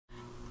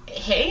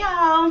Hey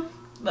y'all,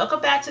 welcome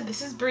back to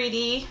This Is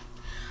Breedy.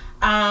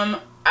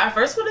 I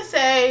first want to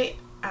say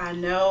I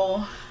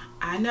know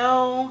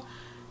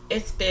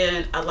it's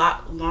been a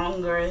lot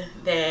longer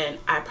than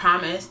I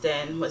promised,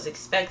 than was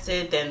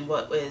expected, than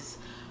what was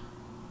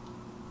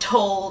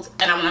told,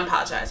 and I'm gonna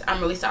apologize.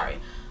 I'm really sorry.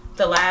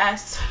 The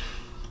last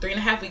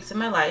 3.5 weeks of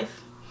my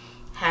life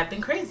have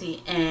been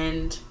crazy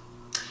and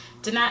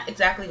did not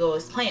exactly go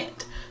as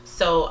planned.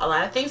 So a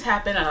lot of things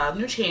happened, a lot of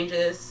new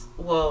changes,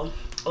 well,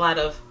 a lot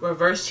of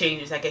reverse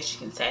changes, I guess you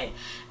can say,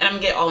 and I'm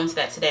gonna get all into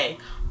that today.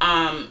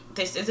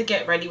 This is a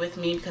get ready with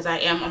me because I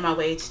am on my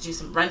way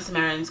to run some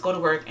errands, go to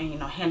work,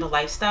 and handle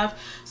life stuff.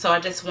 So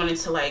I just wanted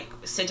to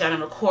sit down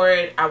and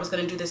record. I was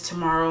gonna do this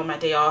tomorrow, my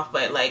day off,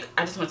 but I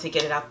just wanted to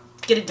get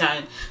it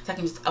done so I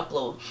can just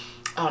upload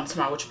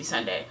tomorrow, which will be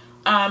Sunday.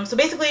 So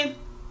basically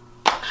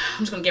I'm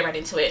just gonna get right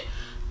into it.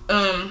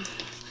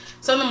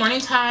 So in the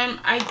morning time,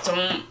 I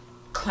don't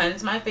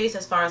cleanse my face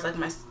as far as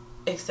my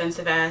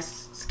extensive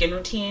ass skin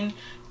routine,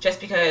 just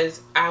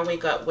because I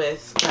wake up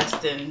with less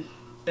than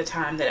the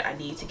time that I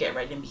need to get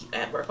ready and be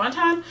at work on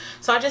time.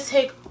 So I just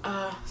take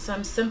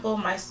some simple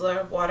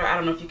micellar water. I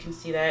don't know if you can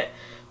see that,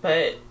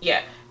 but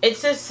yeah,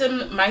 it's just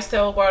some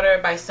micellar water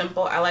by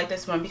Simple. I like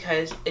this one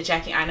because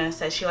Jackie Ina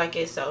says she like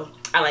it, so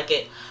I like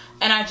it,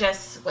 and I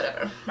just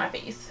my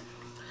face.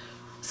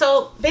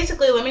 So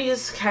basically, let me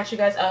just catch you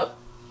guys up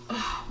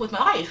with my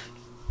life.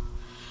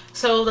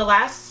 So the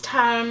last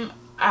time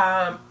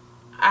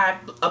I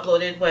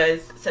uploaded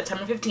was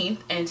September 15th,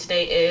 and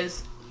today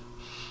is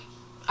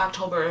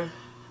October,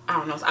 I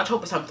don't know, it's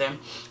October something.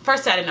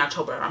 First Saturday in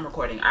October I'm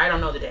recording. I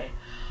don't know the day.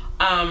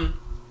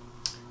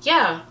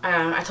 Yeah,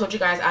 I told you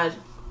guys I'd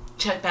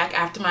check back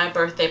after my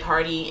birthday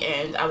party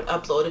and I would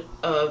upload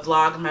a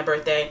vlog of my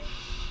birthday,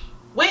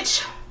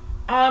 which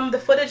the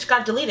footage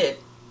got deleted.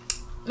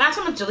 Not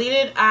so much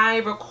deleted, I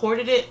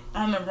recorded it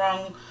on the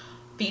wrong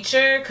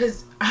feature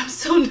because I'm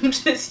so new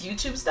to this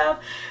YouTube stuff.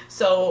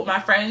 So my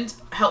friend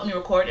helped me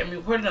record, and we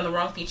recorded on the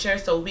wrong feature,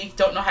 so we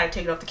don't know how to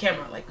take it off the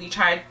camera. We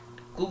tried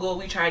Google,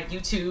 we tried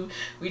YouTube,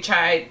 we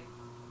tried,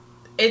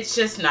 it's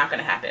just not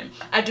gonna happen.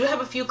 I do have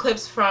a few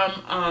clips from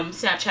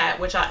Snapchat,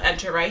 which I'll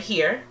enter right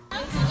here.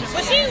 Well,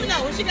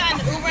 when she got in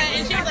the Uber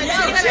and she was like,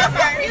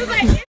 he was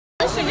like,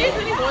 she did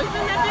any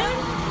boyfriend that day?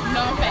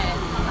 No, I'm fat.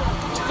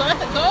 So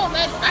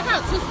I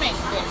got 2 Spanish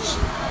fish.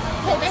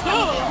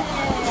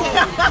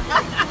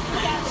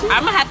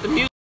 I'm gonna have to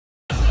mute.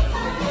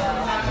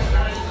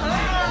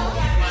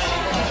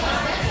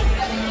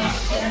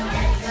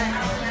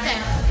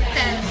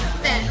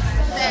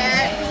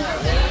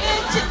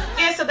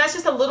 Yeah, so that's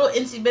just a little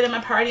incy bit of my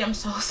party. I'm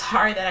so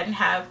sorry that I didn't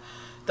have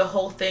the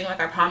whole thing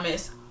like I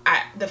promised.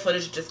 The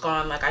footage is just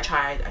gone. I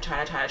tried.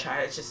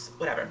 It's just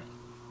whatever.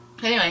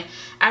 Anyway,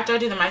 after I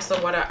do the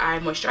micellar water, I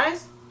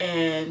moisturize.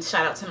 And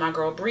shout out to my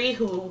girl Bree,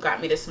 who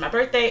got me this for my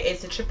birthday.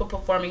 It's a triple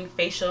performing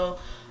facial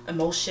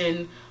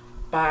emulsion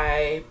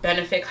by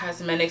Benefit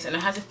Cosmetics, and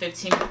it has a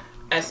 15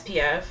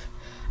 SPF.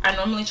 I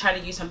normally try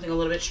to use something a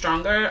little bit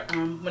stronger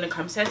when it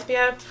comes to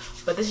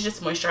SPF, but this is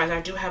just moisturizer.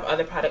 I do have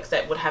other products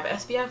that would have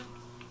SPF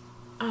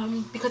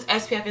because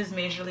SPF is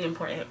majorly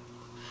important.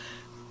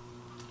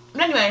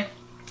 But anyway,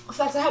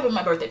 so that's what happened at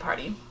my birthday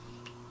party.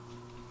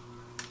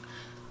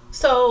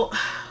 So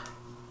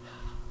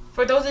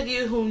for those of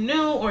you who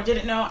knew or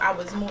didn't know, I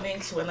was moving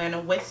to Atlanta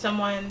with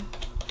someone.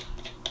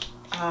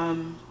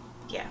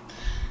 Yeah.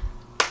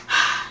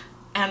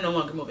 I'm no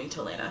longer moving to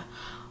Atlanta.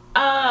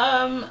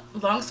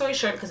 Long story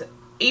short, because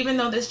even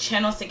though this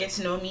channel is to get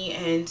to know me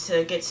and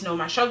to get to know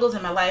my struggles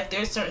in my life,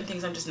 there's certain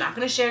things I'm just not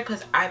going to share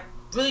because I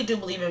really do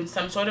believe in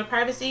some sort of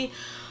privacy.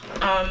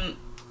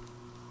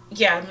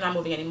 Yeah, I'm not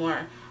moving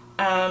anymore.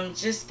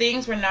 Just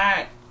things were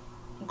not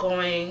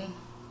going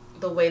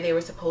the way they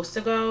were supposed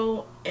to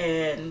go,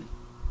 and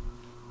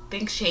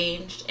things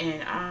changed,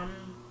 and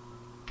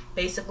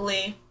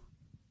basically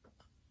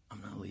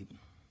I'm not leaving.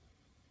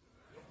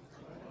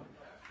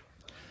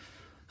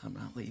 I'm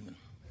not leaving.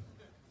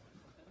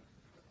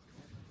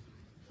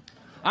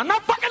 I'm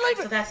not fucking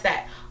leaving. So that's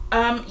that.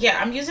 Yeah,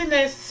 I'm using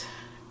this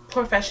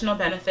Professional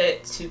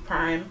Benefit to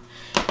prime.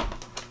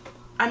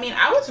 I mean,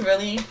 I was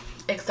really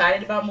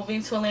excited about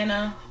moving to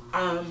Atlanta.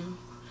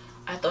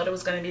 I thought it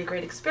was going to be a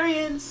great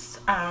experience.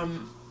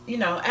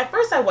 At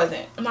first I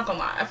wasn't. I'm not gonna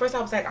lie. At first I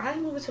was like, I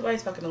ain't moving to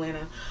fucking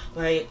Atlanta.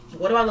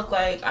 What do I look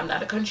like? I'm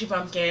not a country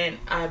bumpkin.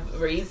 I'm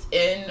raised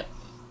in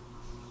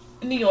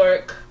New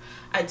York.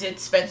 I did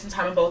spend some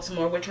time in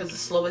Baltimore, which was the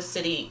slowest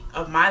city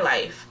of my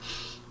life,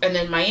 and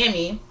then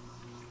Miami.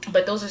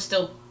 But those are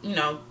still,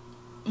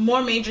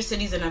 more major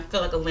cities than I feel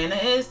like Atlanta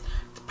is.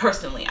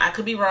 Personally, I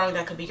could be wrong.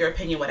 That could be your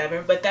opinion,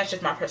 whatever. But that's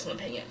just my personal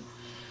opinion.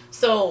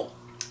 So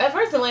at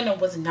first, Atlanta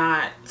was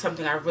not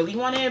something I really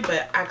wanted,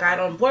 but I got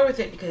on board with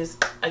it because,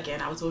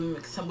 again, I was moving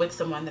with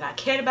someone that I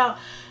cared about,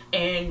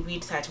 and we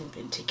decided to move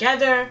in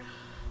together.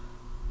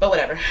 But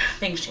whatever,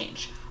 things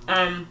change.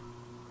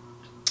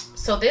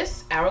 So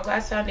this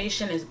Hourglass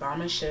foundation is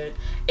bomb as shit.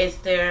 It's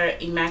their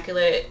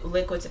Immaculate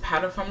Liquid to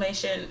Powder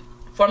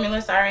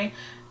formula, sorry.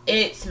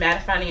 It's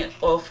mattifying and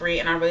oil free,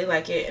 and I really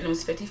like it, and it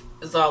was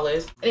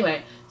 $50.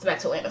 Anyway, so back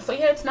to Atlanta. So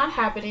yeah, it's not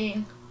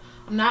happening.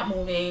 I'm not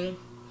moving.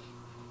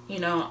 You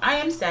know, I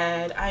am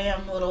sad. I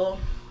am a little,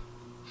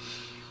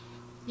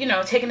 you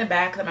know, taken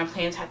aback that my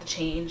plans had to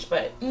change,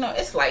 but you know,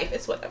 it's life.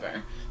 It's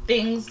whatever.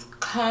 Things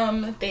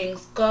come,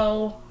 things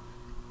go.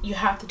 You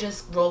have to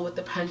just roll with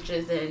the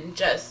punches and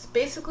just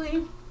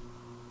basically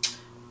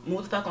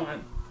move the fuck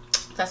on.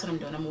 That's what I'm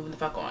doing. I'm moving the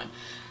fuck on.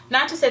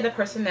 Not to say the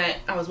person that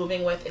I was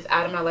moving with is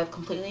out of my life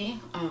completely.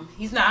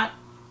 He's not.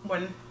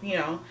 When, you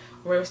know,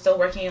 we're still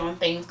working on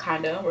things,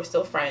 kinda. We're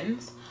still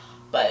friends.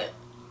 But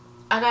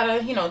I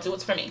gotta, you know, do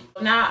what's for me.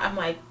 Now I'm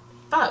like,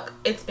 fuck.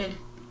 It's been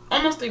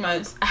almost 3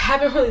 months. I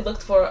haven't really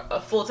looked for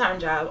a full-time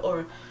job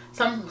or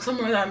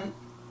somewhere that I'm,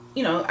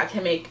 you know, I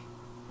can make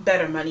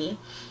better money.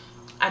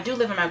 I do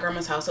live in my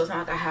grandma's house, so it's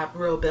not like I have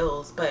real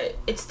bills. But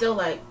it's still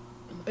like,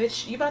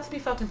 bitch, you about to be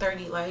fucking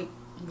 30. Like,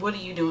 what are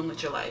you doing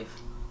with your life?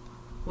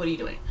 What are you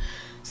doing?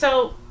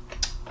 So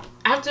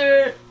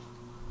after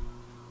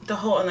the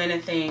whole Atlanta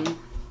thing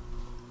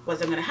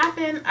wasn't gonna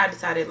happen, I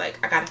decided like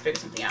I gotta figure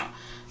something out.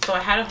 So I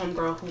had a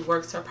homegirl who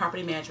works for a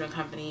property management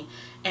company,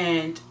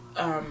 and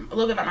a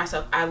little bit about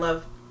myself, I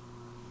love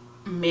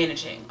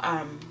managing.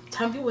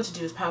 Telling people what to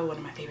do is probably one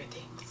of my favorite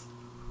things.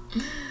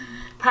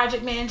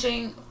 Project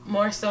managing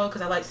more so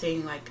because I like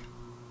seeing like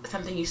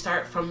something you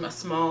start from a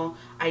small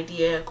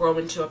idea grow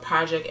into a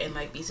project and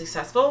like be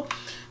successful.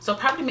 So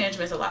property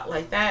management is a lot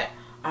like that.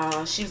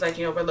 She was like,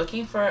 you know, we're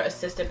looking for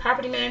assistant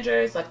property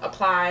managers, like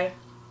apply,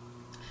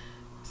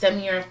 send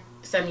me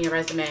your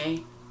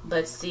resume,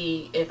 let's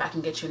see if I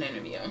can get you an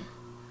interview.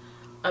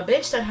 A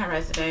bitch sent her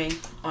resume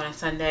on a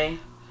Sunday,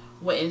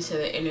 went into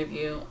the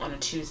interview on a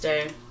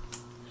Tuesday,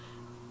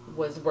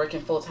 was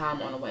working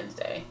full-time on a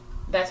Wednesday.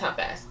 That's how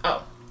fast.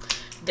 Oh,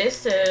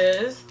 this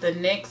is the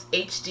NYX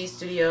HD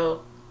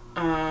Studio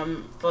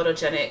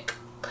photogenic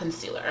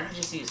concealer. I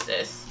just used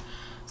this.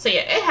 So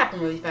yeah, it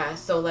happened really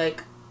fast. So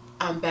like,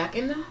 I'm back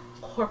in the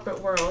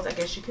corporate world, I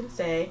guess you can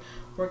say,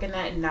 working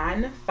that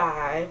 9 to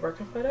 5,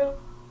 working for the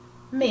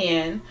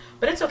man,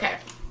 but it's okay.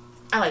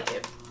 I like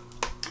it.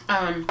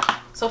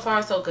 So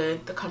far so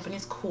good. The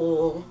company's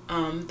cool.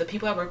 The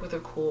people I work with are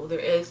cool. There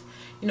is,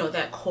 you know,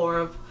 that core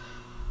of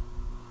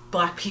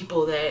black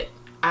people that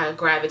I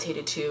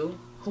gravitated to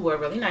who are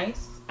really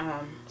nice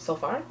so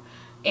far,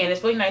 and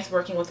it's really nice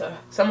working with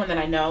someone that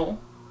I know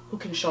who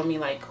can show me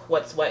like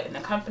what's what in the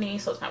company,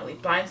 so it's not really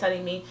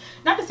blindsiding me.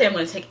 Not to say I'm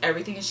going to take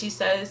everything she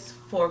says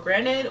for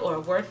granted or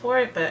word for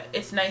it, but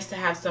it's nice to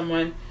have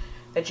someone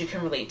that you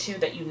can relate to,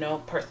 that you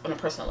know on a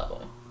personal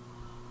level.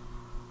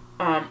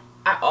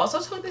 I also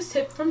took this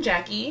tip from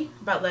Jackie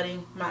about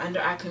letting my under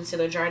eye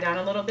concealer dry down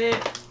a little bit.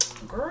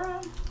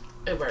 Girl,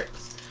 it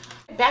works.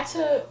 Back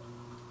to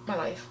my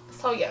life.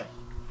 So yeah,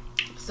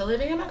 still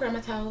living in my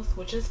grandma's house,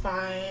 which is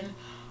fine.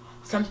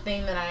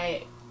 Something that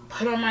I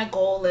put on my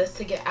goal list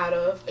to get out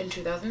of in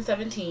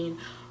 2017,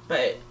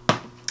 but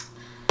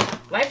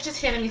life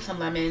just handed me some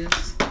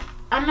lemons.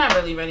 I'm not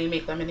really ready to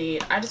make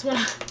lemonade. I just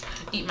want to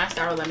eat my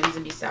sour lemons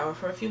and be sour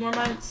for a few more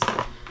months.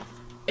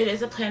 It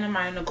is a plan of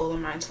mine and a goal of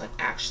mine to like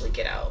actually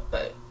get out,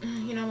 but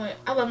you know what?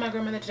 I love my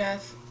grandmother to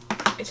death.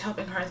 It's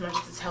helping her as much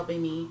as it's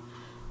helping me.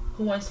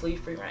 Who wants to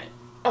leave free rent?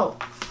 Oh,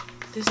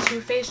 this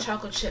Too Faced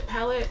chocolate chip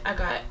palette I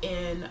got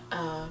in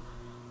a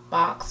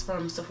box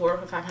from Sephora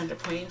for 500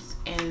 points,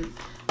 and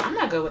I'm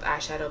not good with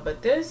eyeshadow,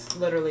 but this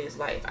literally is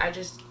life. I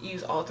just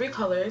use all 3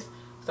 colors.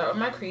 Start with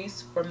my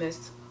crease from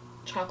this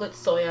chocolate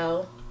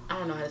soil. I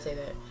don't know how to say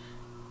that.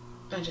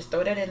 And just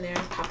throw that in there,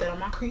 pop that on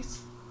my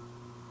crease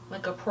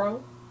like a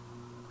pro.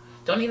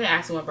 Don't even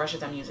ask me what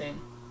brushes I'm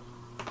using,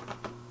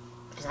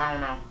 because I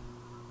don't know.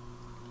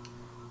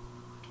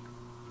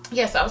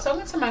 Yes, I was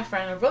talking to my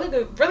friend, a really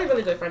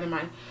good friend of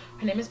mine.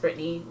 Her name is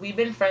Brittany. We've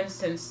been friends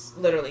since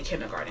literally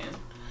kindergarten.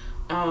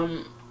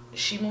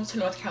 She moved to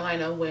North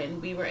Carolina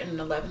when we were in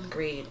 11th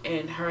grade,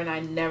 and her and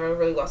I never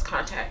really lost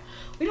contact.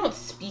 We don't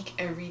speak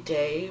every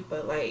day,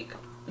 but like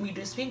we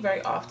do speak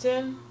very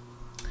often.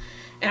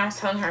 And I was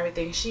telling her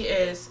everything. She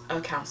is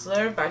a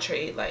counselor by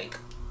trade, like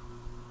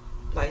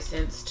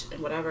licensed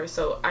and whatever.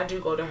 So I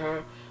do go to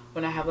her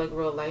when I have like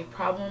real life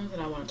problems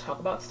and I want to talk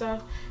about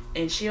stuff.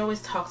 And she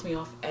always talks me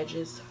off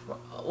edges,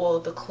 well,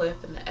 the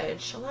cliff and the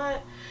edge a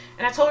lot.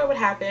 And I told her what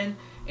happened,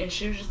 and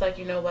she was just like,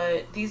 you know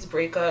what, these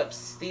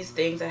breakups, these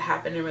things that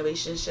happen in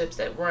relationships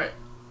that weren't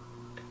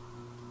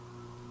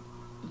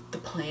the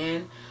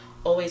plan,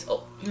 always,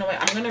 oh, you know what,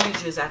 I'm gonna read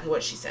you exactly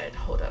what she said.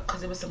 Hold up,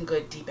 because it was some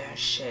good deep ass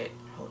shit.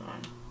 Hold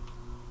on,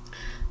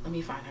 let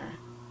me find her.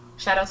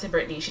 Shout out to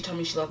Brittany. She told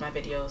me she loved my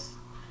videos.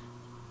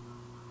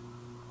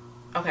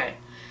 Okay.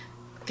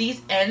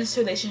 These ends to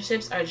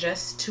relationships are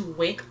just to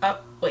wake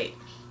up. Wait,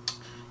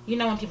 you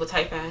know when people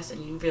type fast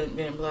and you really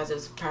didn't realize it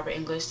was proper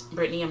English?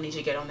 Brittany, I'm gonna need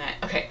you to get on that.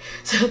 Okay,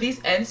 so these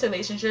ends to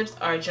relationships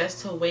are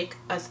just to wake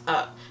us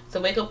up. It's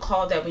a wake up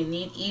call that we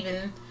need,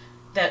 even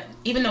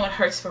though it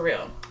hurts for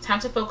real.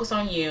 Time to focus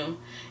on you,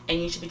 and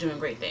you should be doing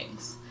great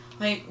things.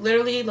 Like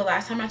literally, the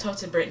last time I talked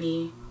to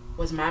Brittany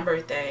was my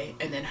birthday,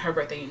 and then her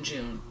birthday in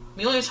June.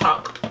 We only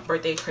talk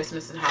birthday,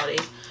 Christmas, and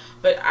holidays,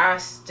 but I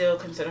still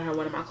consider her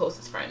one of my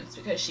closest friends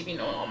because she be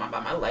knowing all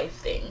about my life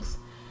things,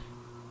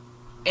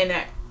 and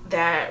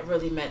that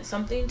really meant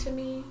something to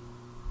me.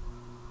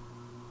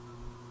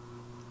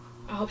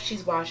 I hope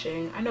she's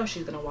watching. I know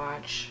she's gonna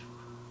watch.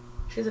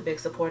 She's a big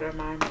supporter of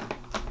mine.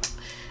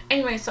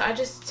 Anyway, so I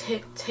just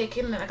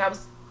taking, like I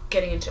was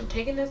getting into, I'm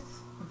taking this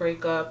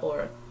breakup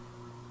or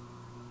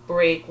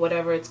break,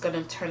 whatever it's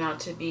gonna turn out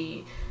to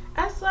be,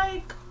 as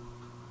like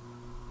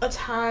a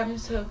time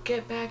to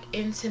get back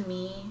into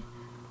me,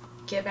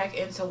 get back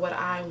into what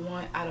I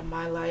want out of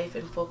my life,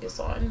 and focus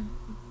on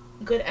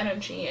good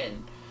energy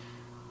and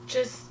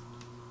just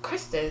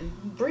Kristen,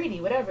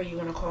 Breedy, whatever you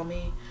want to call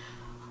me.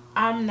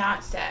 I'm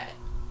not sad.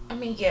 I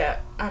mean, yeah,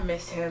 I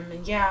miss him,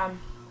 and yeah, I'm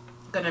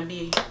gonna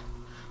be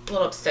a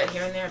little upset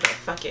here and there, but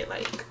fuck it,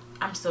 like,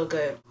 I'm still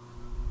good.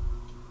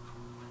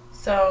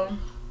 So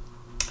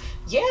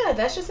yeah,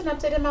 that's just an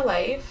update in my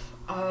life.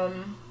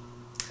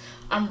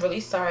 I'm really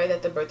sorry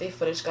that the birthday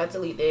footage got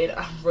deleted.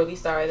 I'm really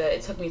sorry that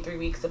it took me 3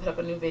 weeks to put up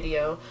a new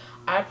video.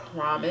 I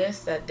promise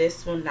that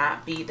this will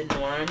not be the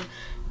norm.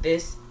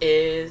 This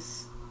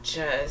is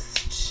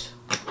just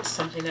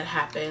something that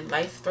happened.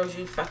 Life throws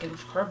you fucking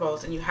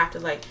curveballs, and you have to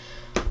like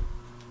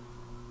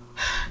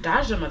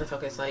dodge the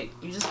motherfuckers. Like,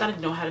 you just gotta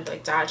know how to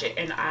like dodge it,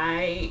 and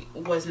I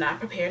was not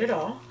prepared at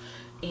all.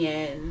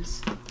 And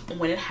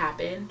when it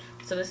happened,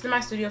 so this is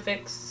my studio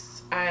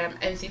fix. I am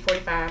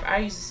NC45. I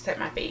used to set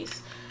my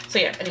face. So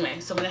yeah, anyway,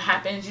 so when it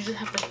happens, you just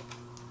have to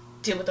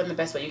deal with them the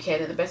best way you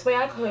can. And the best way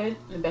I could,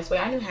 the best way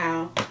I knew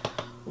how,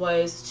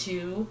 was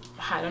to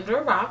hide under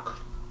a rock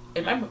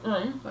in my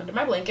room, under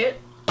my blanket,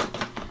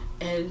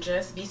 and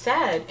just be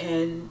sad.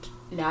 And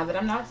now that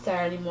I'm not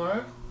sad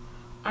anymore,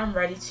 I'm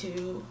ready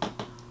to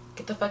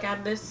get the fuck out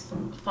of this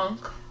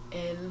funk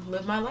and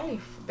live my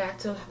life back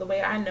to the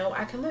way I know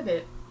I can live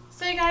it.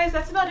 So you guys,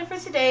 that's about it for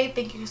today.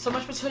 Thank you so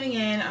much for tuning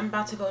in. I'm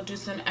about to go do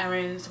some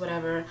errands,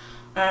 whatever.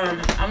 I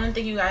want to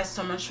thank you guys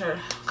so much for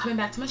coming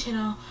back to my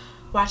channel,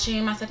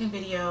 watching my second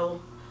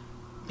video,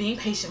 being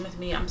patient with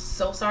me. I'm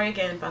so sorry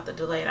again about the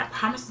delay, and I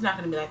promise it's not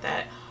going to be like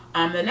that.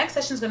 The next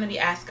session is going to be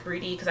Ask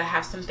Breedy, because I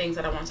have some things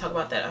that I want to talk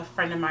about that a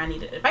friend of mine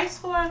needed advice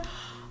for.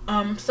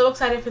 So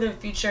excited for the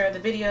future of the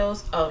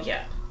videos. Oh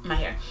yeah, my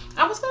hair.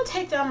 I was going to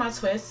take down my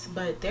twists,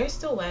 but they're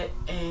still wet,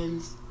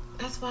 and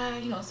that's why,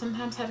 you know,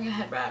 sometimes having a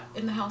head wrap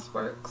in the house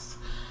works.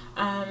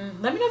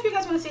 Let me know if you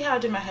guys want to see how I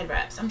do my head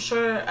wraps. I'm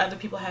sure other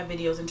people have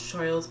videos and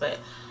tutorials, but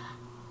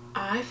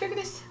I figured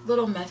this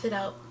little method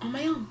out on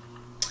my own.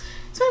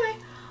 So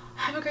anyway,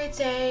 have a great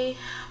day.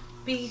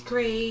 Be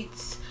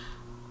great.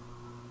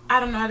 I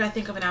don't know, I gotta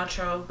think of an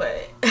outro,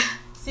 but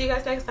see you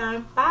guys next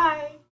time. Bye.